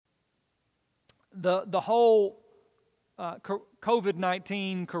the whole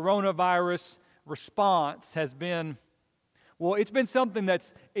COVID-19 coronavirus response has been, well, it's been something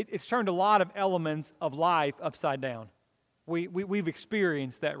it's turned a lot of elements of life upside down. We've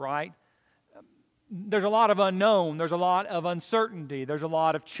experienced that, right? There's a lot of unknown, there's a lot of uncertainty, there's a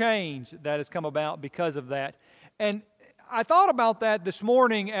lot of change that has come about because of that. And I thought about that this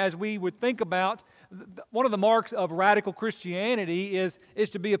morning as we would think about one of the marks of radical Christianity is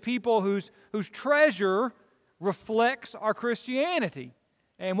to be a people whose treasure reflects our Christianity.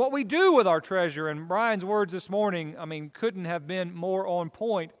 And what we do with our treasure, and Brian's words this morning, couldn't have been more on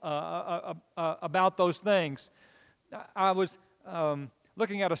point about those things. I was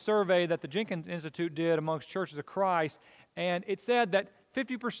looking at a survey that the Jenkins Institute did amongst churches of Christ, and it said that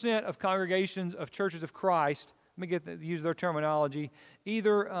 50% of congregations of churches of Christ, use their terminology,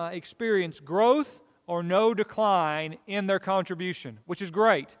 either experience growth or no decline in their contribution, which is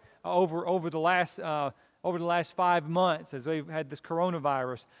great over the last 5 months as we've had this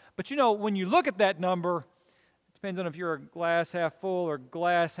coronavirus. But when you look at that number, it depends on if you're a glass half full or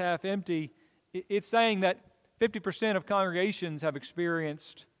glass half empty. It's saying that 50% of congregations have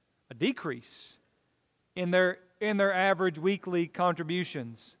experienced a decrease in their average weekly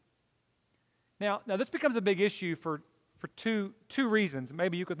contributions. Now this becomes a big issue for two reasons.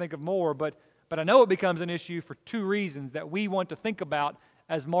 Maybe you could think of more, but I know it becomes an issue for two reasons that we want to think about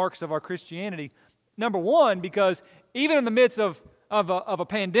as marks of our Christianity. Number one, because even in the midst of a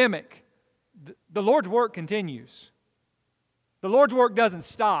pandemic, the Lord's work continues. The Lord's work doesn't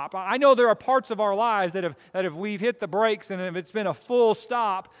stop. I know there are parts of our lives that if we've hit the brakes and if it's been a full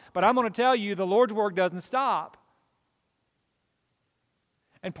stop, but I'm going to tell you the Lord's work doesn't stop.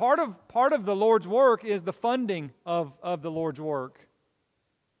 And part of the Lord's work is the funding of the Lord's work.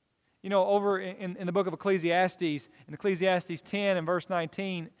 Over in the book of Ecclesiastes, in Ecclesiastes 10 and verse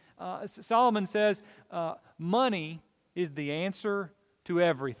 19, Solomon says, money is the answer to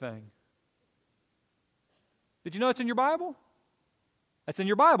everything. Did you know it's in your Bible? That's in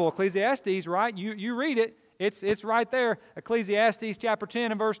your Bible, Ecclesiastes, right? You read it. It's right there, Ecclesiastes chapter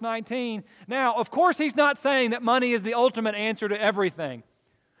 10 and verse 19. Now, of course, he's not saying that money is the ultimate answer to everything.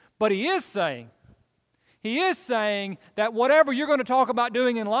 But he is saying that whatever you're going to talk about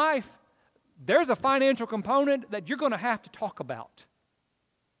doing in life, there's a financial component that you're going to have to talk about.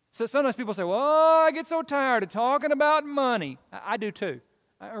 So sometimes people say, well, I get so tired of talking about money. I do too.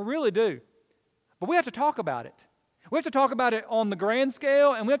 I really do. But we have to talk about it. We have to talk about it on the grand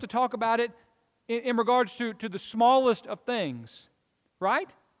scale, and we have to talk about it in regards to the smallest of things,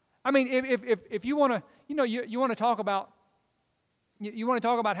 right? If you want to, you want to talk about, you want to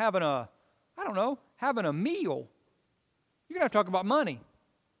talk about having a meal, you're going to have to talk about money.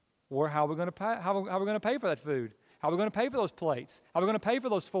 Or how are we going to pay? How are we going to pay for that food? How are we going to pay for those plates? How are we going to pay for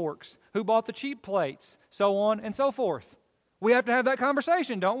those forks? Who bought the cheap plates? So on and so forth. We have to have that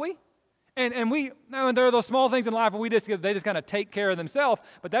conversation, don't we? And there are those small things in life where they just kind of take care of themselves,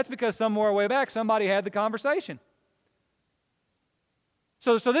 but that's because somewhere way back somebody had the conversation.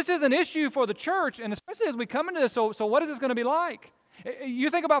 So this is an issue for the church, and especially as we come into this, so what is this going to be like? You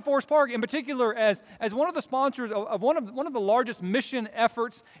think about Forest Park in particular as one of the sponsors of one of the largest mission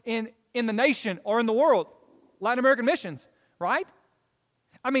efforts in the nation or in the world, Latin American missions, right?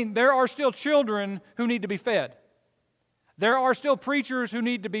 There are still children who need to be fed. There are still preachers who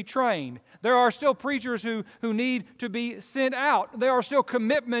need to be trained. There are still preachers who need to be sent out. There are still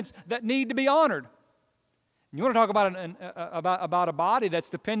commitments that need to be honored. You want to talk about a body that's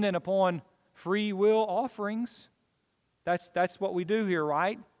dependent upon free will offerings. That's what we do here,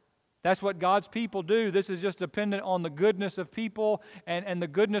 right? That's what God's people do. This is just dependent on the goodness of people and the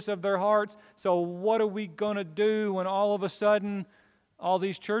goodness of their hearts. So what are we going to do when all of a sudden all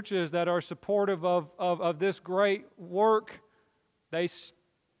these churches that are supportive of this great work, they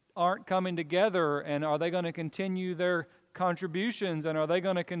aren't coming together? And are they going to continue their contributions? And are they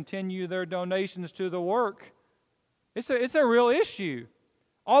going to continue their donations to the work? It's a real issue.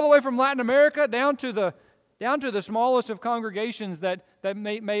 All the way from Latin America down to the smallest of congregations that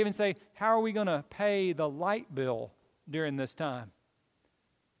may even say, how are we going to pay the light bill during this time?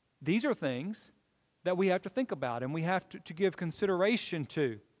 These are things that we have to think about and we have to give consideration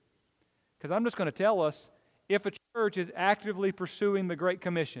to. Because I'm just going to tell us, if a church is actively pursuing the Great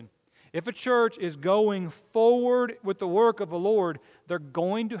Commission, if a church is going forward with the work of the Lord, they're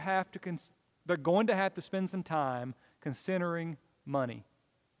going to have to spend some time considering money.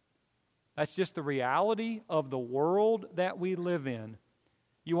 That's just the reality of the world that we live in.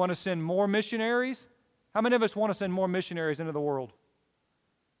 You want to send more missionaries? How many of us want to send more missionaries into the world?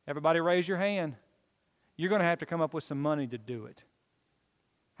 Everybody raise your hand. You're going to have to come up with some money to do it.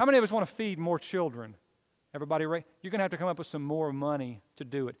 How many of us want to feed more children? Everybody, you're going to have to come up with some more money to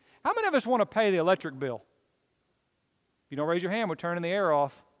do it. How many of us want to pay the electric bill? If you don't raise your hand, we're turning the air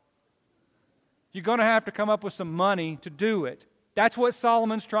off. You're going to have to come up with some money to do it. That's what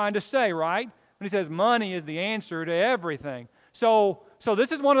Solomon's trying to say, right? When he says money is the answer to everything. So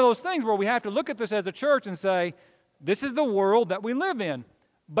this is one of those things where we have to look at this as a church and say, this is the world that we live in.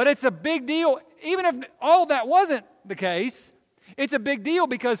 But it's a big deal. Even if all that wasn't the case, it's a big deal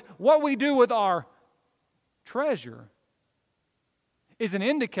because what we do with our treasure is an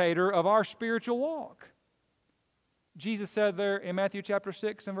indicator of our spiritual walk. Jesus said there in Matthew chapter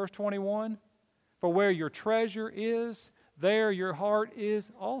 6 and verse 21, "For where your treasure is, there your heart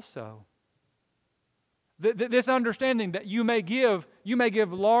is also." This understanding that you may give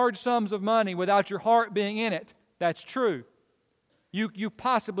large sums of money without your heart being in it, that's true. You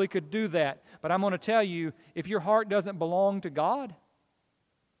possibly could do that. But I'm going to tell you, if your heart doesn't belong to God,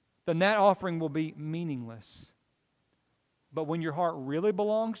 then that offering will be meaningless. But when your heart really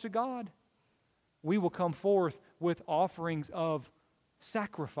belongs to God, we will come forth with offerings of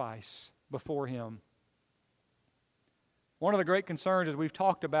sacrifice before Him. One of the great concerns is we've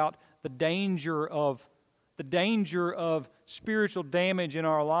talked about the danger of spiritual damage in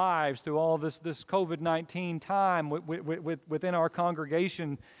our lives through all this COVID-19 time within our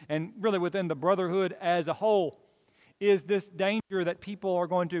congregation and really within the brotherhood as a whole, is this danger that people are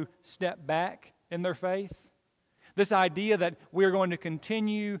going to step back in their faith. This idea that we're going to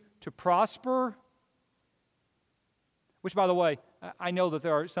continue to prosper, which, by the way, I know that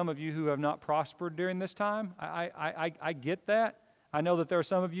there are some of you who have not prospered during this time. I get that. I know that there are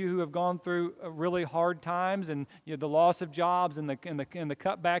some of you who have gone through really hard times and the loss of jobs and the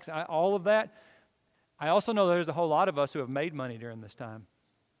cutbacks, all of that. I also know there's a whole lot of us who have made money during this time,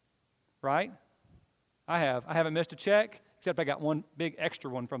 right? I haven't missed a check, except I got one big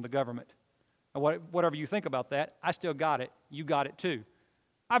extra one from the government. And whatever you think about that, I still got it. You got it too.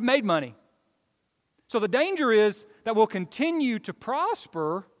 I've made money. So the danger is that we'll continue to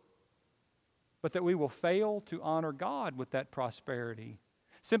prosper, but that we will fail to honor God with that prosperity,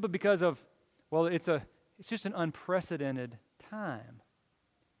 simply because of, it's just an unprecedented time.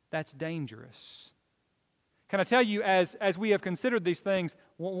 That's dangerous. Can I tell you, as we have considered these things,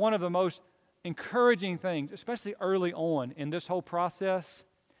 one of the most encouraging things, especially early on in this whole process,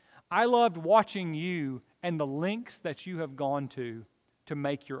 I loved watching you and the lengths that you have gone to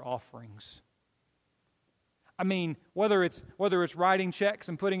make your offerings. I mean, whether it's writing checks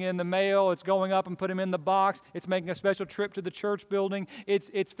and putting it in the mail, it's going up and putting them in the box, it's making a special trip to the church building,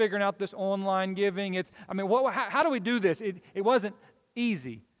 it's figuring out this online giving. How do we do this? It wasn't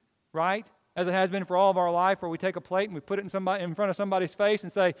easy, right? As it has been for all of our life, where we take a plate and we put it in front of somebody's face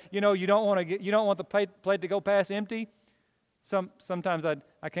and say, you don't want the plate to go past empty. Sometimes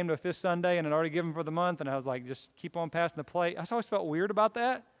I came to a Fish Sunday and I'd already given for the month, and I was like, just keep on passing the plate. I always felt weird about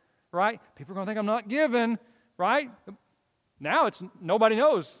that, right? People are going to think I'm not giving. Right? Now it's nobody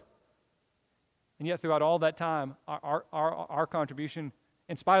knows. And yet throughout all that time, our contribution,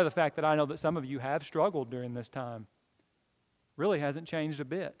 in spite of the fact that I know that some of you have struggled during this time, really hasn't changed a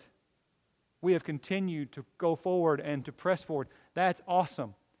bit. We have continued to go forward and to press forward. That's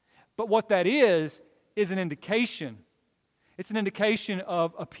awesome. But what that is an indication. It's an indication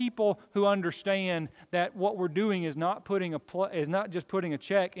of a people who understand that what we're doing is not just putting a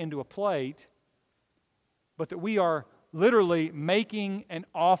check into a plate, but that we are literally making an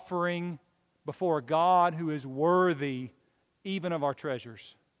offering before a God who is worthy even of our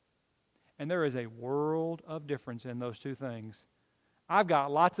treasures. And there is a world of difference in those two things. I've got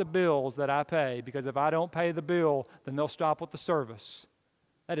lots of bills that I pay because if I don't pay the bill, then they'll stop with the service.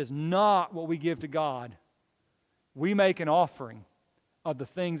 That is not what we give to God. We make an offering of the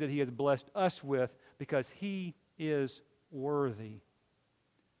things that He has blessed us with because He is worthy.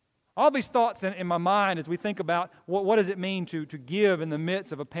 All these thoughts in my mind as we think about what does it mean to give in the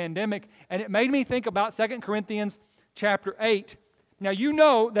midst of a pandemic, and it made me think about 2 Corinthians chapter 8. Now you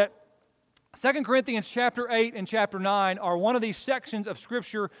know that 2 Corinthians chapter 8 and chapter 9 are one of these sections of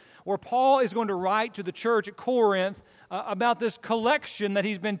Scripture where Paul is going to write to the church at Corinth about this collection that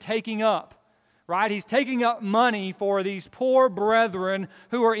he's been taking up, right? He's taking up money for these poor brethren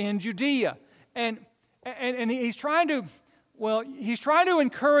who are in Judea. And he's trying to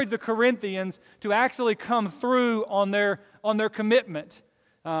encourage the Corinthians to actually come through on their commitment.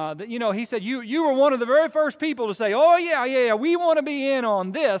 He said, you were one of the very first people to say, oh, yeah, we want to be in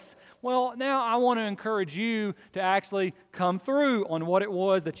on this. Well, now I want to encourage you to actually come through on what it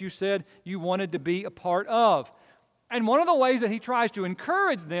was that you said you wanted to be a part of. And one of the ways that he tries to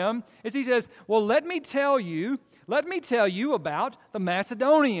encourage them is he says, well, let me tell you let me tell you about the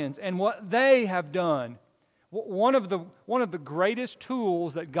Macedonians and what they have done. One of the greatest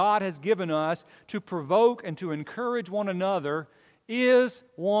tools that God has given us to provoke and to encourage one another is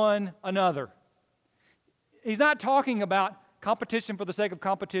one another. He's not talking about competition for the sake of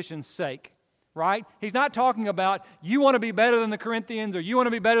competition's sake, right? He's not talking about you want to be better than the Corinthians or you want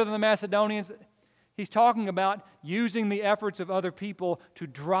to be better than the Macedonians. He's talking about using the efforts of other people to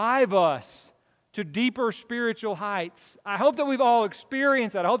drive us to deeper spiritual heights. I hope that we've all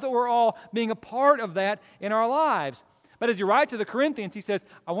experienced that. I hope that we're all being a part of that in our lives. But as he writes to the Corinthians, he says,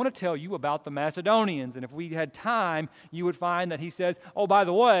 I want to tell you about the Macedonians. And if we had time, you would find that he says, oh, by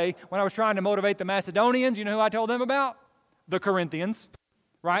the way, when I was trying to motivate the Macedonians, you know who I told them about? The Corinthians,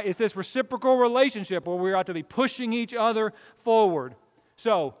 right? It's this reciprocal relationship where we ought to be pushing each other forward.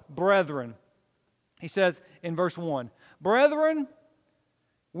 So, brethren, he says in verse 1, brethren,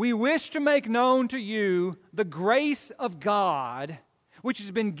 we wish to make known to you the grace of God which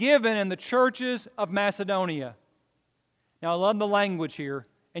has been given in the churches of Macedonia. Now, I love the language here,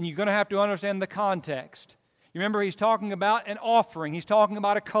 and you're going to have to understand the context. You remember, he's talking about an offering. He's talking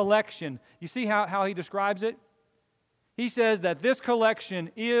about a collection. You see how he describes it? He says that this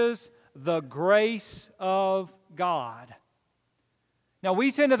collection is the grace of God. Now,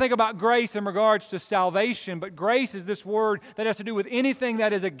 we tend to think about grace in regards to salvation, but grace is this word that has to do with anything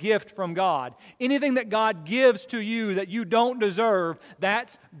that is a gift from God. Anything that God gives to you that you don't deserve,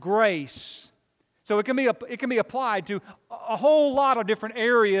 that's grace. So it can be applied to a whole lot of different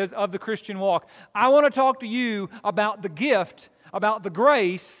areas of the Christian walk. I want to talk to you about the gift, about the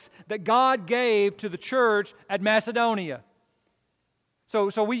grace that God gave to the church at Macedonia.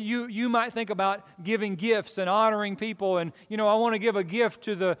 So you might think about giving gifts and honoring people, and I want to give a gift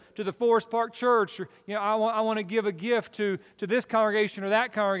to the Forest Park Church, or I want to give a gift to this congregation or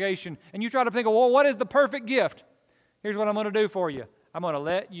that congregation, and you try to think of, well, what is the perfect gift? Here's what I'm going to do for you. I'm going to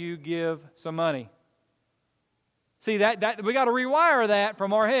let you give some money. See, that we got to rewire that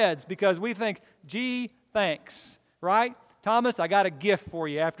from our heads because we think, gee, thanks, right? Thomas, I got a gift for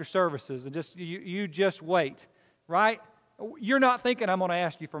you after services, and you just wait, right? You're not thinking I'm going to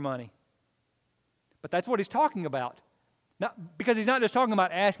ask you for money. But that's what he's talking about. Because he's not just talking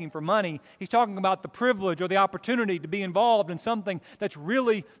about asking for money, he's talking about the privilege or the opportunity to be involved in something that's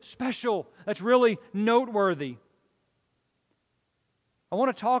really special, that's really noteworthy. I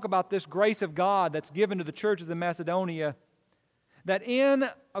want to talk about this grace of God that's given to the churches in Macedonia, that in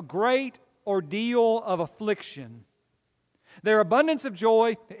a great ordeal of affliction, their abundance of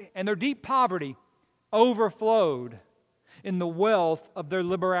joy and their deep poverty overflowed in the wealth of their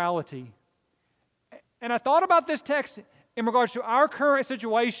liberality. And I thought about this text in regards to our current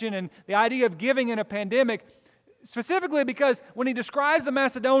situation and the idea of giving in a pandemic, specifically because when he describes the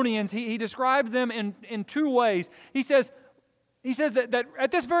Macedonians, he describes them in two ways. He says that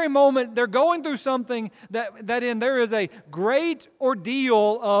at this very moment, they're going through something that there is a great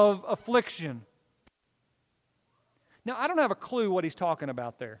ordeal of affliction. Now, I don't have a clue what he's talking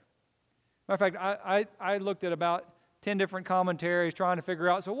about there. Matter of fact, I looked at about 10 different commentaries trying to figure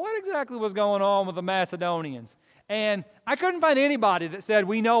out, so what exactly was going on with the Macedonians? And I couldn't find anybody that said,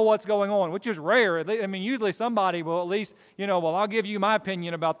 we know what's going on, which is rare. I mean, usually somebody will at least, well, I'll give you my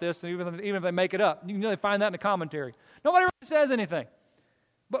opinion about this, even if they make it up. You can really find that in the commentary. Nobody really says anything.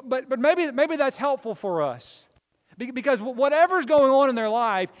 But maybe that's helpful for us. Because whatever's going on in their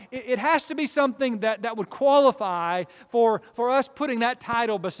life, it has to be something that would qualify for us putting that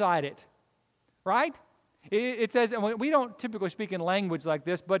title beside it. Right? It says, and we don't typically speak in language like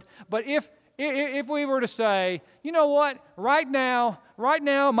this, but if we were to say, you know what, right now,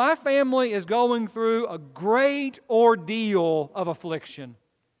 my family is going through a great ordeal of affliction.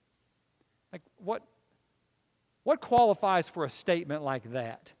 Like, what qualifies for a statement like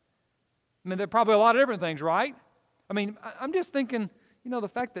that? I mean, there are probably a lot of different things, right? I mean, I'm just thinking, the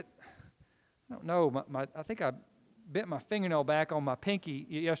fact that, I don't know, I think I bent my fingernail back on my pinky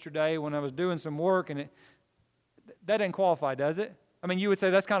yesterday when I was doing some work, and that didn't qualify, does it? I mean, you would say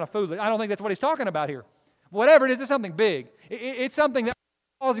that's kind of foolish. I don't think that's what he's talking about here. Whatever it is, it's something big. It's something that's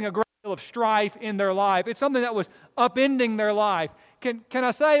causing a great deal of strife in their life. It's something that was upending their life. Can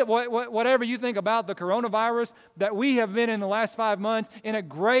I say, whatever you think about the coronavirus, that we have been in the last 5 months in a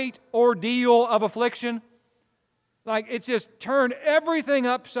great ordeal of affliction? Like, it's just turned everything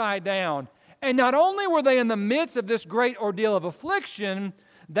upside down. And not only were they in the midst of this great ordeal of affliction,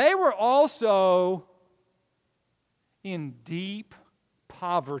 they were also in deep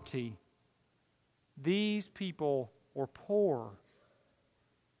poverty. These people were poor.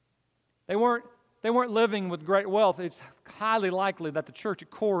 They weren't living with great wealth. It's highly likely that the church at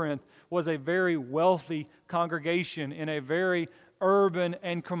Corinth was a very wealthy congregation in a very urban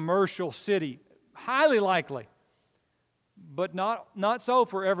and commercial city. Highly likely. But not so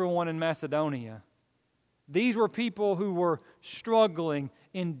for everyone in Macedonia. These were people who were struggling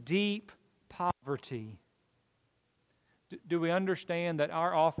in deep poverty. Do we understand that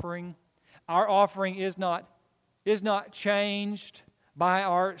our offering is not changed by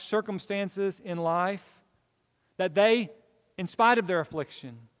our circumstances in life? That they, in spite of their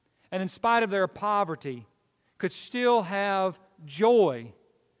affliction and in spite of their poverty, could still have joy.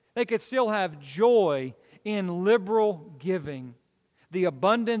 They could still have joy in liberal giving. The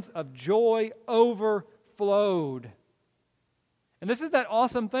abundance of joy overflowed. And this is that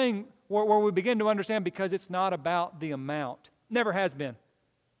awesome thing where we begin to understand, because it's not about the amount. Never has been.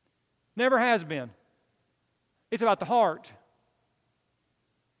 Never has been. It's about the heart.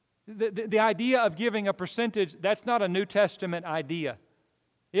 The idea of giving a percentage, that's not a New Testament idea.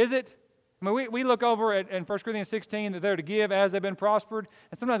 Is it? I mean, we look over in 1 Corinthians 16 that they're to give as they've been prospered.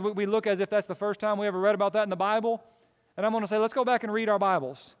 And sometimes we look as if that's the first time we ever read about that in the Bible. And I'm going to say, let's go back and read our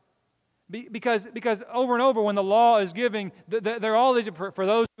Bibles. Because over and over when the law is giving, there are all these, for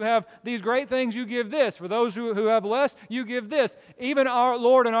those who have these great things, you give this. For those who have less, you give this. Even our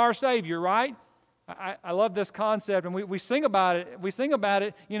Lord and our Savior, right? I love this concept, and we sing about it. We sing about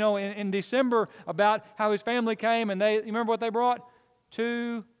it, in December, about how His family came, and you remember what they brought?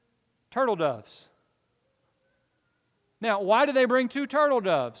 2 turtle doves. Now, why did they bring 2 turtle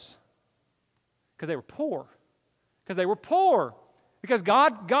doves? Because they were poor. Because they were poor. Because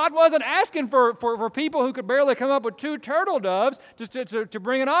God wasn't asking for people who could barely come up with 2 turtle doves just to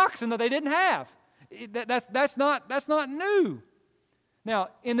bring an oxen that they didn't have. That's not new. Now,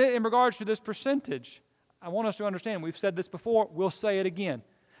 in regards to this percentage, I want us to understand, we've said this before, we'll say it again,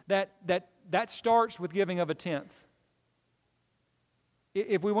 that starts with giving of 1/10.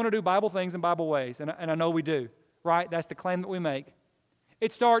 If we want to do Bible things in Bible ways, and I know we do, right? That's the claim that we make.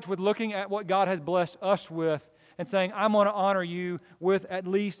 It starts with looking at what God has blessed us with and saying, I'm going to honor you with at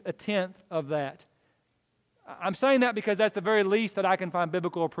least 1/10 of that. I'm saying that because that's the very least that I can find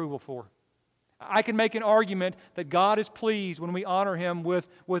biblical approval for. I can make an argument that God is pleased when we honor Him with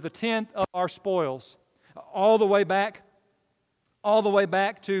 1/10 of our spoils. All the way back to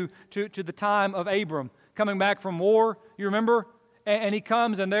the time of Abram, coming back from war, you remember? And he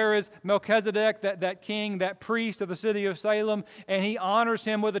comes, and there is Melchizedek, that king, that priest of the city of Salem, and he honors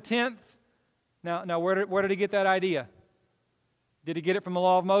him with 1/10. Now, where did he get that idea? Did he get it from the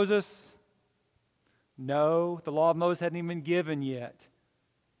law of Moses? No, the law of Moses hadn't even been given yet.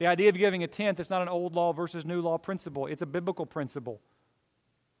 The idea of giving 1/10 is not an old law versus new law principle. It's a biblical principle.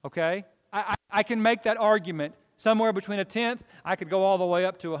 Okay? I can make that argument. Somewhere between 1/10, I could go all the way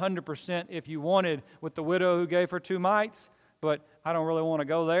up to 100% if you wanted, with the widow who gave her 2 mites, but I don't really want to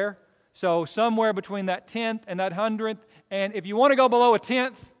go there. So somewhere between that 1/10 and that 100th, and if you want to go below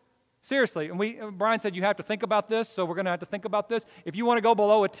 1/10, seriously, and Brian said you have to think about this, so we're going to have to think about this. If you want to go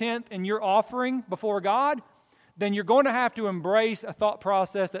below 1/10 in your offering before God, then you're going to have to embrace a thought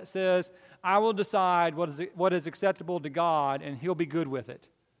process that says, I will decide what is acceptable to God, and He'll be good with it.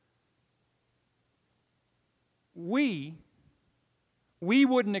 We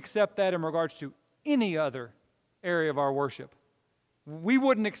wouldn't accept that in regards to any other area of our worship. We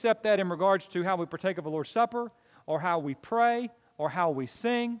wouldn't accept that in regards to how we partake of the Lord's Supper, or how we pray, or how we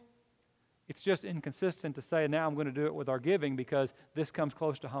sing. It's just inconsistent to say, now I'm going to do it with our giving because this comes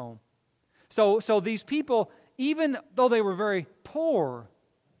close to home. So these people, even though they were very poor,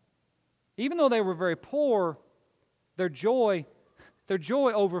 their joy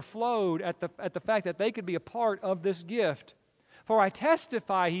overflowed at the fact that they could be a part of this gift. For I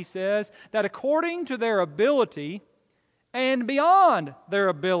testify, he says, that according to their ability and beyond their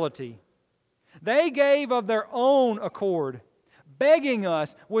ability, they gave of their own accord, begging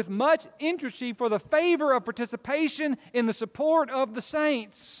us with much entreaty for the favor of participation in the support of the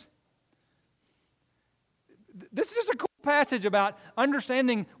saints. This is just a cool passage about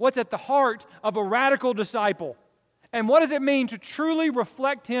understanding what's at the heart of a radical disciple. And what does it mean to truly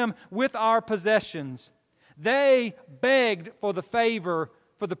reflect Him with our possessions? They begged for the favor,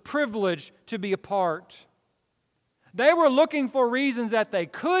 for the privilege to be a part. They were looking for reasons that they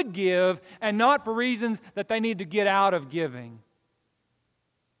could give and not for reasons that they need to get out of giving.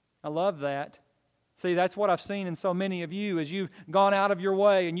 I love that. See, that's what I've seen in so many of you as you've gone out of your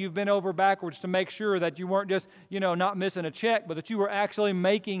way and you've been over backwards to make sure that you weren't just, not missing a check, but that you were actually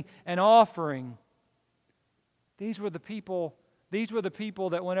making an offering. These were the people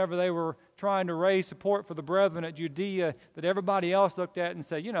that whenever they were trying to raise support for the brethren at Judea, that everybody else looked at and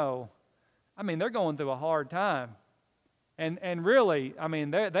said, they're going through a hard time. And really, I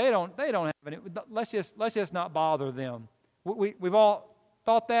mean, they don't have any. Let's just not bother them. We've all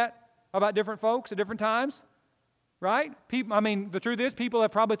thought that about different folks at different times, right? People, I mean, the truth is, people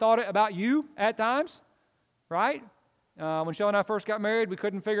have probably thought it about you at times, right? When Shelley and I first got married, we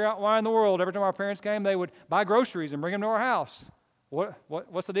couldn't figure out why in the world every time our parents came, they would buy groceries and bring them to our house.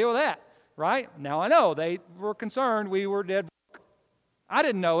 What's the deal with that, right? Now I know they were concerned we were dead. I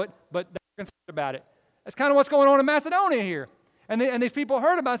didn't know it, but they were concerned about it. That's kind of what's going on in Macedonia here. And these people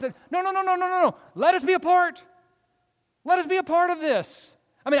heard about it and said, no. Let us be a part. Let us be a part of this.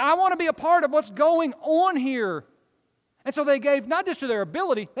 I mean, I want to be a part of what's going on here. And so they gave not just to their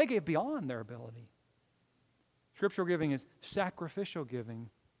ability, they gave beyond their ability. Scriptural giving is sacrificial giving.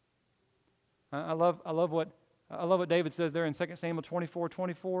 I love what David says there in 2 Samuel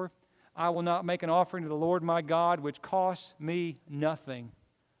 24:24. I will not make an offering to the Lord my God which costs me nothing.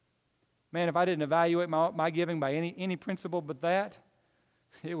 Man, if I didn't evaluate my giving by any principle but that,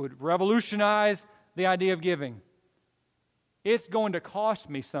 it would revolutionize the idea of giving. It's going to cost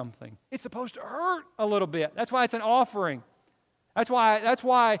me something. It's supposed to hurt a little bit. That's why it's an offering. That's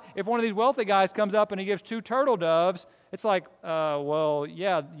why if one of these wealthy guys comes up and he gives 2 turtle doves, it's like, well,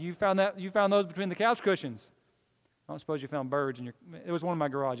 yeah, you found those between the couch cushions. I don't suppose you found birds it was one in my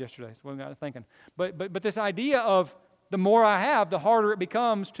garage yesterday, so I got thinking. But this idea of the more I have, the harder it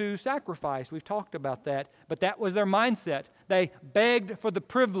becomes to sacrifice. We've talked about that. But that was their mindset. They begged for the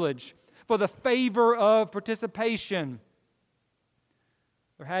privilege, for the favor of participation.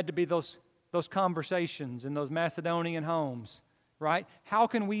 There had to be those conversations in those Macedonian homes, right? How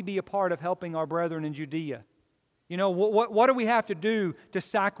can we be a part of helping our brethren in Judea? You know, what do we have to do to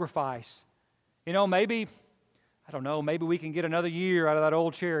sacrifice? You know, maybe we can get another year out of that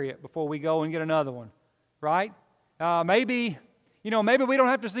old chariot before we go and get another one, right? Maybe we don't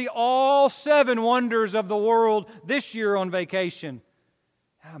have to see all 7 wonders of the world this year on vacation.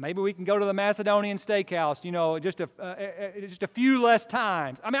 Maybe we can go to the Macedonian steakhouse, just a few less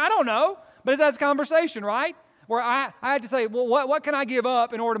times. I mean, I don't know, but that's a conversation, right? Where I had to say, well, what can I give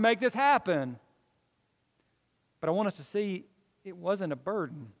up in order to make this happen? But I want us to see it wasn't a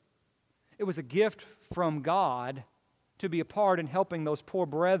burden. It was a gift from God to be a part in helping those poor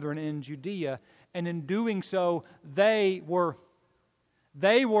brethren in Judea. And in doing so, they were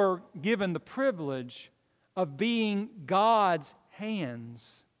given the privilege of being God's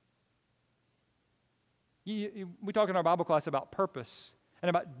hands. We talk in our Bible class about purpose and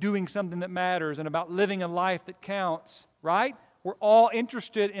about doing something that matters and about living a life that counts, right? We're all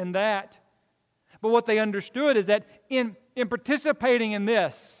interested in that. But what they understood is that in participating in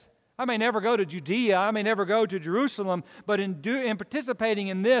this, I may never go to Judea, I may never go to Jerusalem, but in participating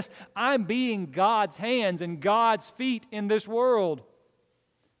in this, I'm being God's hands and God's feet in this world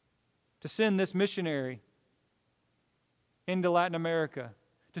to send this missionary into Latin America,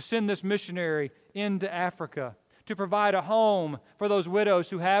 to send this missionary into Africa, to provide a home for those widows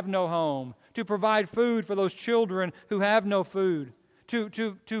who have no home, to provide food for those children who have no food,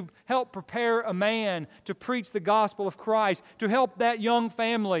 to help prepare a man to preach the gospel of Christ, to help that young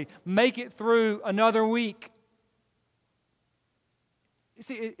family make it through another week. You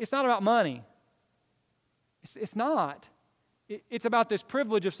see, it's not about money. It's not. It's about this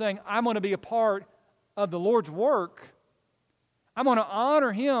privilege of saying, I'm going to be a part of the Lord's work. I'm going to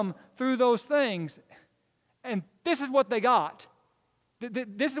honor Him through those things. And this is what they got.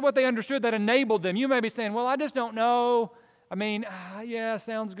 This is what they understood that enabled them. You may be saying, well, I just don't know. I mean, yeah,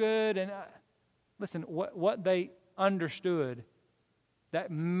 sounds good. And listen, what they understood, that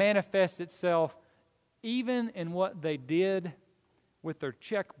manifests itself even in what they did with their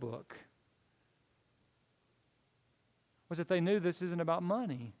checkbook, was that they knew this isn't about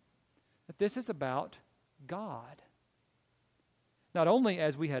money, that this is about God. Not only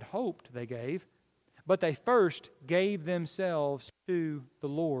as we had hoped they gave, but they first gave themselves to the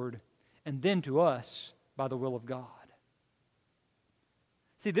Lord and then to us by the will of God.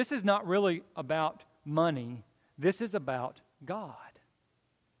 See, this is not really about money. This is about God.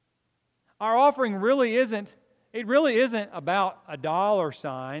 Our offering really isn't about a dollar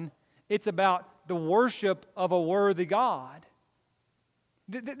sign. It's about the worship of a worthy God.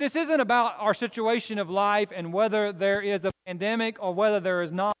 This isn't about our situation of life and whether there is a pandemic or whether there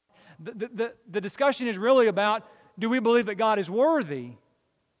is not. The discussion is really about, do we believe that God is worthy?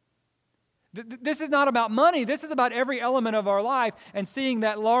 This is not about money. This is about every element of our life and seeing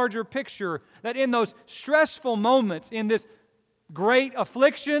that larger picture, that in those stressful moments, in this great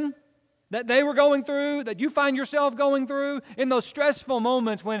affliction that they were going through, that you find yourself going through, in those stressful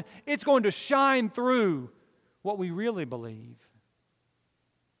moments when it's going to shine through what we really believe,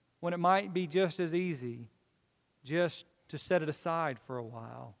 when it might be just as easy just to set it aside for a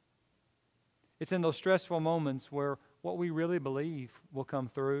while. It's in those stressful moments where what we really believe will come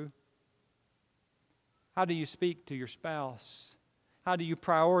through. How do you speak to your spouse? How do you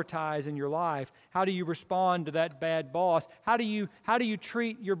prioritize in your life? How do you respond to that bad boss? How do you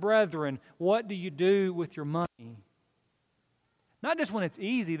treat your brethren? What do you do with your money? Not just when it's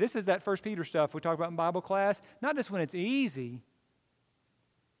easy. This is that 1 Peter stuff we talked about in Bible class. Not just when it's easy,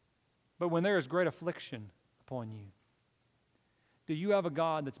 but when there is great affliction upon you. Do you have a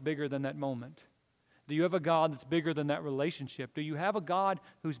God that's bigger than that moment? Do you have a God that's bigger than that relationship? Do you have a God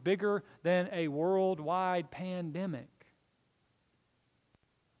who's bigger than a worldwide pandemic?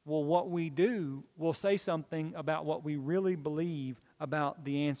 Well, what we do will say something about what we really believe about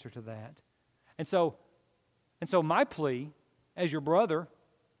the answer to that. And so my plea as your brother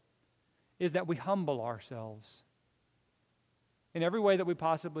is that we humble ourselves in every way that we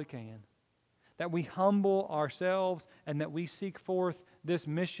possibly can. That we humble ourselves and that we seek forth this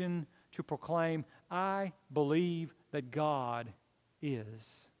mission to proclaim, I believe that God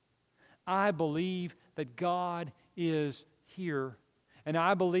is. I believe that God is here. And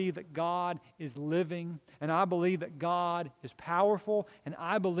I believe that God is living. And I believe that God is powerful. And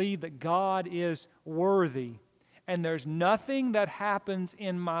I believe that God is worthy. And there's nothing that happens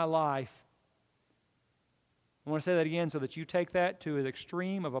in my life. I want to say that again so that you take that to as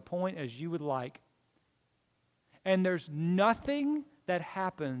extreme of a point as you would like. And there's nothing that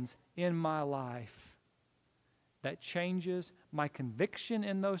happens in my life that changes my conviction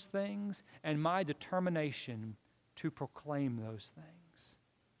in those things and my determination to proclaim those things.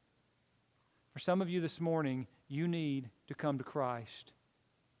 For some of you this morning, you need to come to Christ.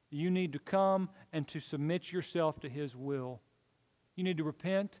 You need to come and to submit yourself to His will. You need to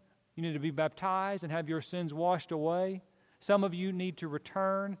repent. You need to be baptized and have your sins washed away. Some of you need to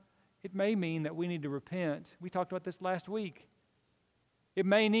return. It may mean that we need to repent. We talked about this last week. It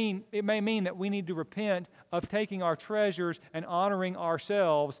may mean that we need to repent of taking our treasures and honoring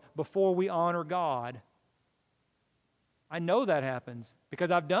ourselves before we honor God. I know that happens because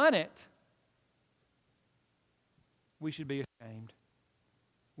I've done it. We should be ashamed.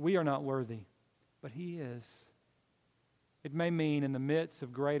 We are not worthy, but He is. It may mean in the midst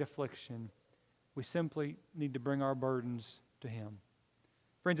of great affliction, we simply need to bring our burdens to Him.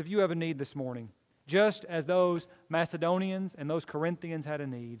 Friends, if you have a need this morning, just as those Macedonians and those Corinthians had a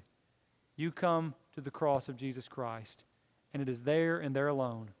need, you come to the cross of Jesus Christ, and it is there and there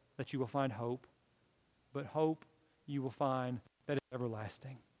alone that you will find hope, but hope you will find that is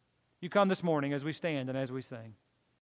everlasting. You come this morning as we stand and as we sing.